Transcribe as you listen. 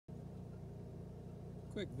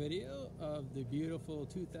Quick video of the beautiful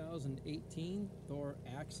 2018 Thor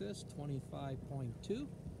Axis 25.2.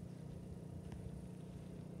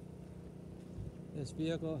 This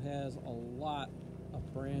vehicle has a lot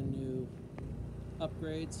of brand new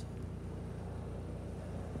upgrades.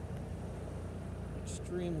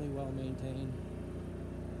 Extremely well maintained.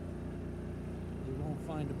 You won't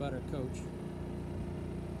find a better coach.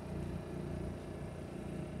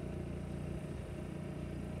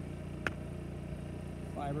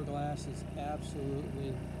 Fiberglass is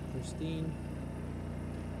absolutely pristine.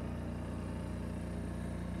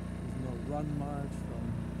 There's no run marks from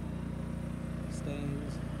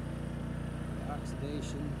stains,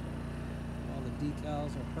 oxidation. All the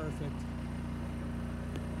decals are perfect.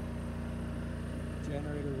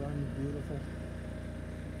 Generator runs beautiful.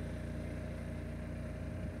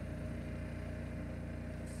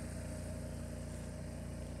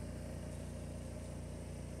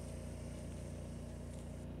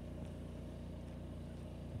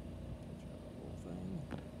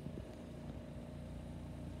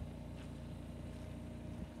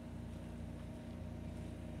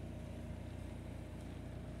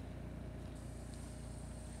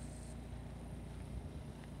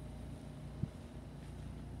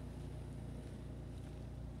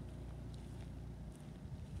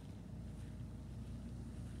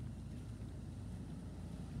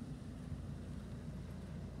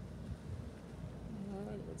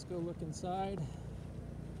 Let's go look inside.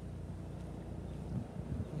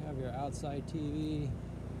 You have your outside TV,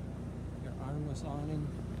 your armless awning.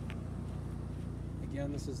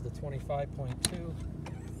 Again, this is the 25.2.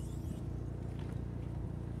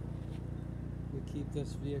 We keep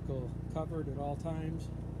this vehicle covered at all times.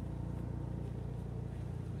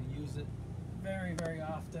 We use it very, very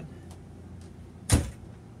often. As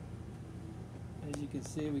you can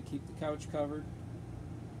see, we keep the couch covered,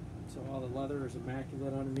 so all the leather is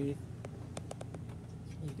immaculate underneath.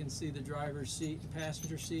 You can see the driver's seat and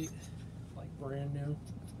passenger seat like brand new.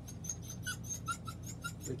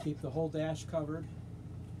 We keep the whole dash covered.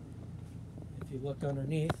 If you look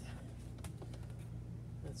underneath,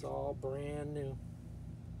 it's all brand new.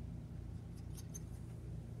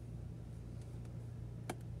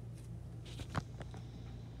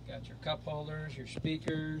 Got your cup holders, your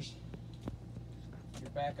speakers,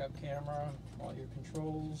 your backup camera, all your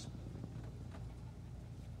controls.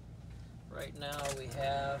 Right now we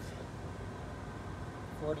have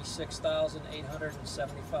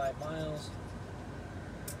 46,875 miles.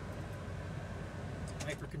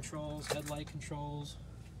 Wiper controls, headlight controls,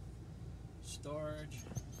 storage,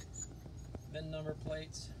 VIN number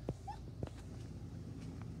plates.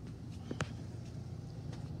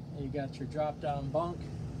 You got your drop-down bunk.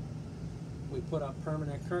 We put up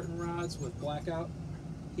permanent curtain rods with blackout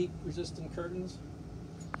heat-resistant curtains,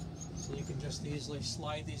 so you can just easily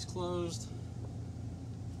slide these closed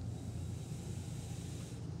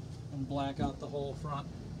and black out the whole front,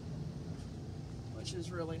 which is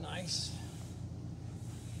really nice.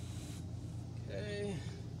 Okay,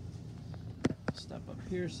 step up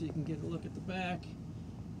here so you can get a look at the back.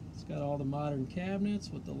 It's got all the modern cabinets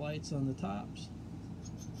with the lights on the tops.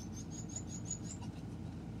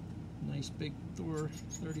 Nice big Thor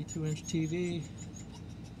 32-inch TV.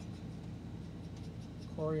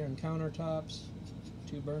 Corian countertops,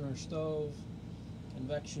 2-burner stove,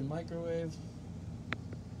 convection microwave.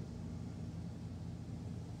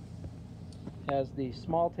 Has the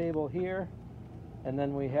small table here, and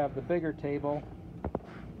then we have the bigger table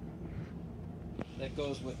that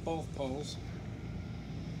goes with both poles.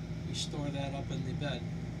 We store that up in the bed.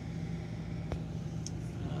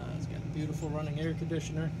 It's got a beautiful running air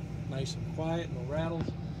conditioner, nice and quiet, no rattles.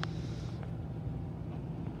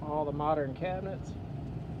 All the modern cabinets.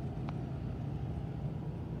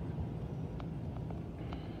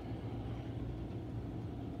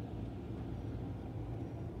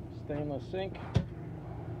 Stainless sink,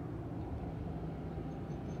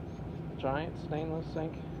 giant stainless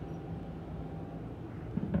sink.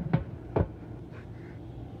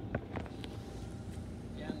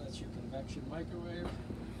 Again, that's your convection microwave.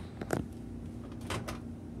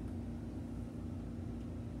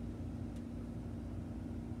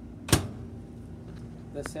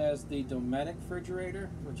 This has the Dometic refrigerator,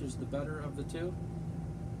 which is the better of the two.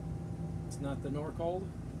 It's not the Norcold.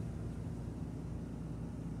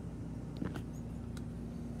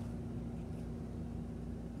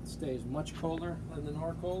 Stays much colder than the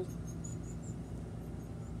Norcold.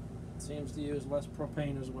 It seems to use less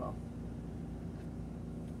propane as well.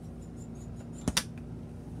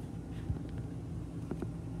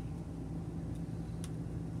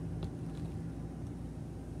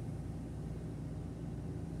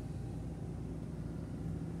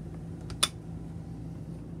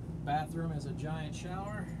 bathroom has a giant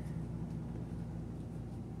shower.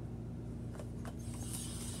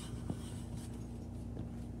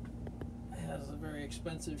 It has a very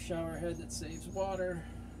expensive shower head that saves water.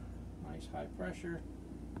 Nice high pressure.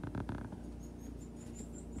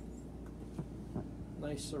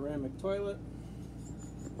 Nice ceramic toilet.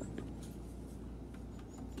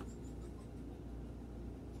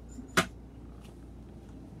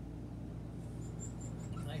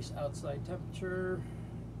 Nice outside temperature.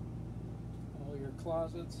 All your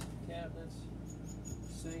closets, cabinets,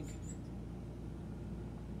 sink.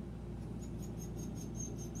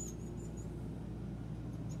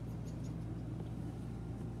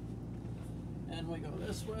 And we go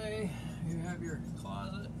this way. You have your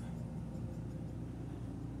closet,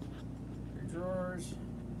 your drawers,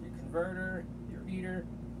 your converter, your heater.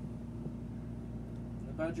 In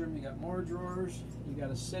the bedroom, you got more drawers. You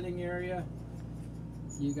got a sitting area.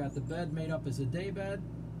 You got the bed made up as a day bed,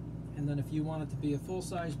 and then if you want it to be a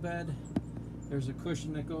full-size bed, there's a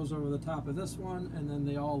cushion that goes over the top of this one, and then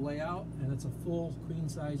they all lay out, and it's a full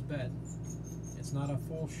queen-size bed. It's not a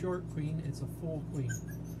full short queen, it's a full queen.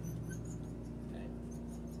 Okay.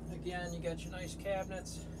 Again, you got your nice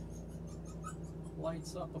cabinets,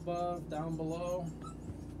 lights up above, down below.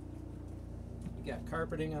 You got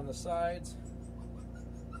carpeting on the sides.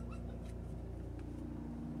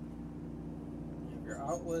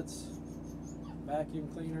 Outlets, vacuum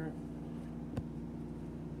cleaner,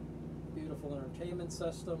 beautiful entertainment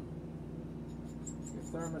system, your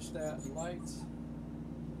thermostat and lights.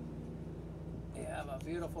 You have a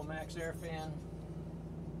beautiful max air fan.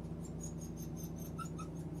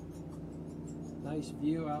 Nice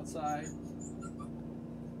view outside.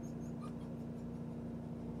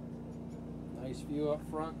 Nice view up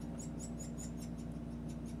front.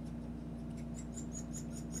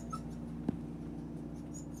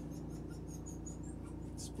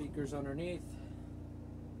 Speakers underneath.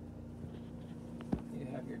 You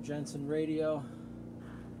have your Jensen radio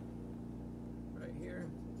right here.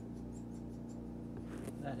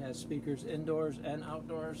 That has speakers indoors and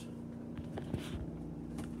outdoors.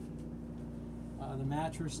 The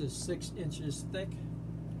mattress is 6 inches thick,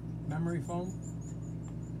 memory foam.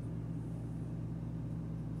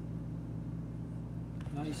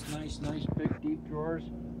 Nice big deep drawers.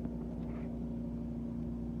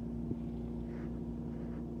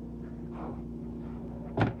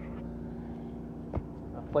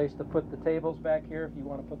 Place to put the tables back here if you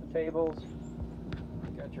want to put the tables.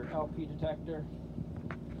 You got your LP detector.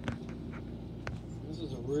 This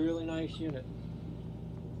is a really nice unit.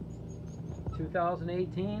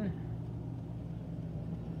 2018.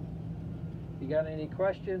 If you got any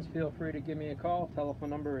questions, feel free to give me a call. Telephone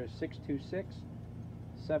number is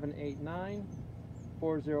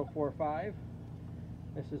 626-789-4045.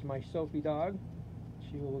 This is my Sophie dog.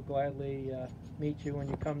 She will gladly meet you when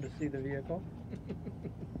you come to see the vehicle.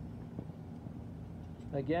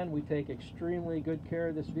 Again, we take extremely good care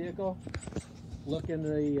of this vehicle. Look in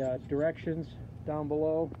the directions down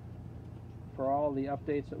below for all the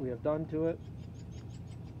updates that we have done to it.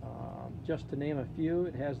 Just to name a few,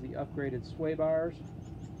 it has the upgraded sway bars.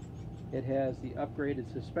 It has the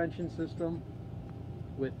upgraded suspension system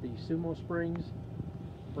with the Sumo springs,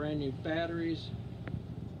 brand new batteries,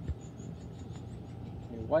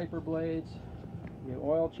 new wiper blades, new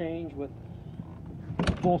oil change with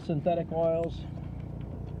full synthetic oils,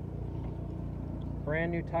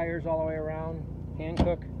 brand new tires all the way around,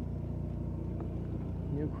 Hankook,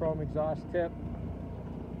 new chrome exhaust tip,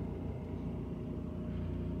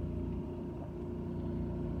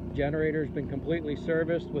 generator's been completely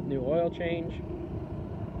serviced with new oil change,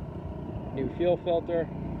 new fuel filter,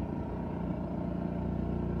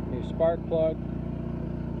 new spark plug,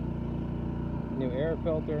 new air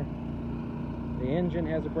filter. The engine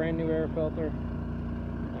has a brand new air filter.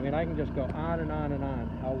 I mean, I can just go on and on and on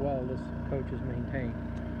how well this coach is maintained.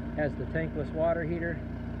 Has the tankless water heater,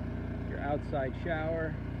 your outside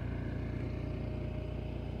shower.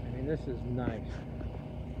 I mean, this is nice.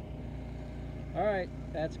 All right,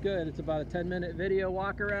 that's good. It's about a 10-minute video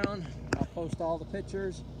walk around. I'll post all the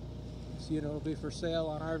pictures. This unit will be for sale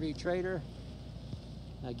on RV Trader.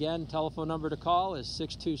 Again, telephone number to call is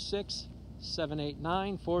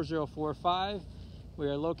 626-789-4045. We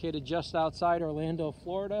are located just outside Orlando,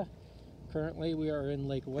 Florida. Currently, we are in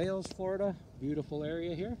Lake Wales, Florida. Beautiful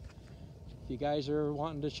area here. If you guys are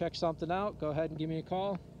wanting to check something out, go ahead and give me a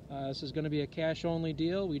call. This is going to be a cash-only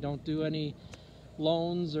deal. We don't do any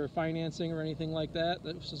loans or financing or anything like that.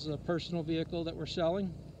 This is a personal vehicle that we're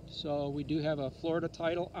selling. So we do have a Florida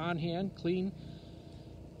title on hand, clean.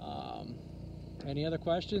 Any other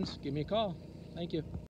questions? Give me a call. Thank you.